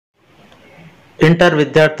Inter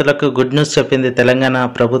విద్యార్థులకు good news చెప్పింది తెలంగాణ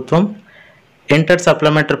ప్రభుత్వం. ఇంటర్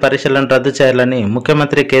సప్లిమెంటరీ పరీక్షలను రద్దు చేయాలని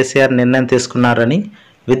ముఖ్యమంత్రి కేసీఆర్ నిర్ణయం తీసుకున్నారని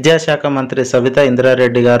విద్యాశాఖ మంత్రి సబితా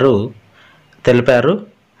ఇంద్రారెడ్డి గారు తెలిపారు.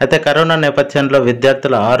 అయితే కరోనా నేపథ్యంలో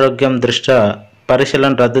విద్యార్థుల ఆరోగ్యం దృష్ట్యా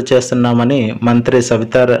పరీక్షలను రద్దు చేస్తున్నామని మంత్రి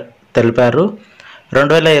సబితా తెలిపారు.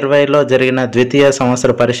 2020లో జరిగిన ద్వితీయ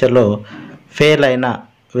సంవత్సర పరీక్షలో ఫెయిల్ అయిన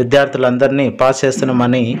విద్యార్థులందరినీ పాస్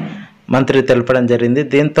చేస్తున్నామని మంత్రి తెలపడం జరిగింది.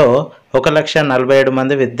 దీంతో 1,47,000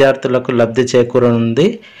 మంది విద్యార్థులకు లబ్ధి చేకూరనుంది.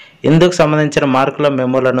 ఇందుకు సంబంధించిన మార్కుల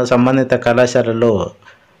మెమోలను సంబంధిత కళాశాలలో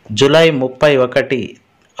జూలై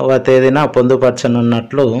 31వ తేదీన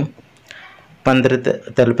పొందుపరచనున్నట్లు మంత్రి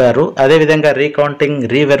తెలిపారు. అదేవిధంగా రీకౌంటింగ్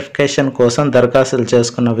రీవెరిఫికేషన్ కోసం దరఖాస్తులు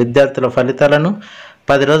చేసుకున్న విద్యార్థుల ఫలితాలను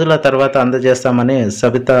 10 రోజుల తర్వాత అందజేస్తామని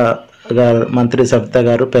మంత్రి సబితా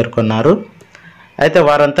గారు పేర్కొన్నారు. అయితే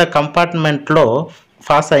వారంతా కంపార్ట్మెంట్లో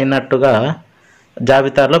పాస్ అయినట్టుగా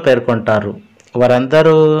జాబితాలో పేర్కొంటారు.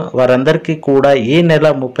 వారందరికీ కూడా ఈ నెల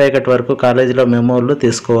 31 వరకు కాలేజీలో మెమోలు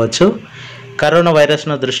తీసుకోవచ్చు. కరోనా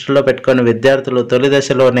వైరస్ను దృష్టిలో పెట్టుకొని విద్యార్థులు తొలి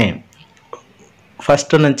దశలోనే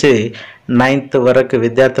 1st నుంచి 9th వరకు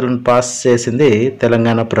విద్యార్థులను పాస్ చేసింది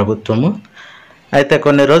తెలంగాణ ప్రభుత్వము. అయితే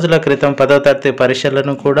కొన్ని రోజుల క్రితం 10వ తరగతి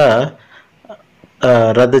పరీక్షలను కూడా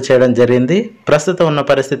రద్దు చేయడం జరిగింది. ప్రస్తుతం ఉన్న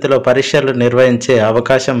పరిస్థితిలో పరీక్షలు నిర్వహించే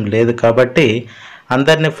అవకాశం లేదు కాబట్టి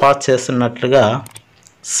అందరినీ పాస్ చేస్తున్నట్లుగా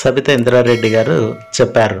సబితా ఇంద్రారెడ్డి గారు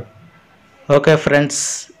చెప్పారు. Okay friends,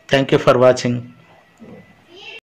 thank you for watching.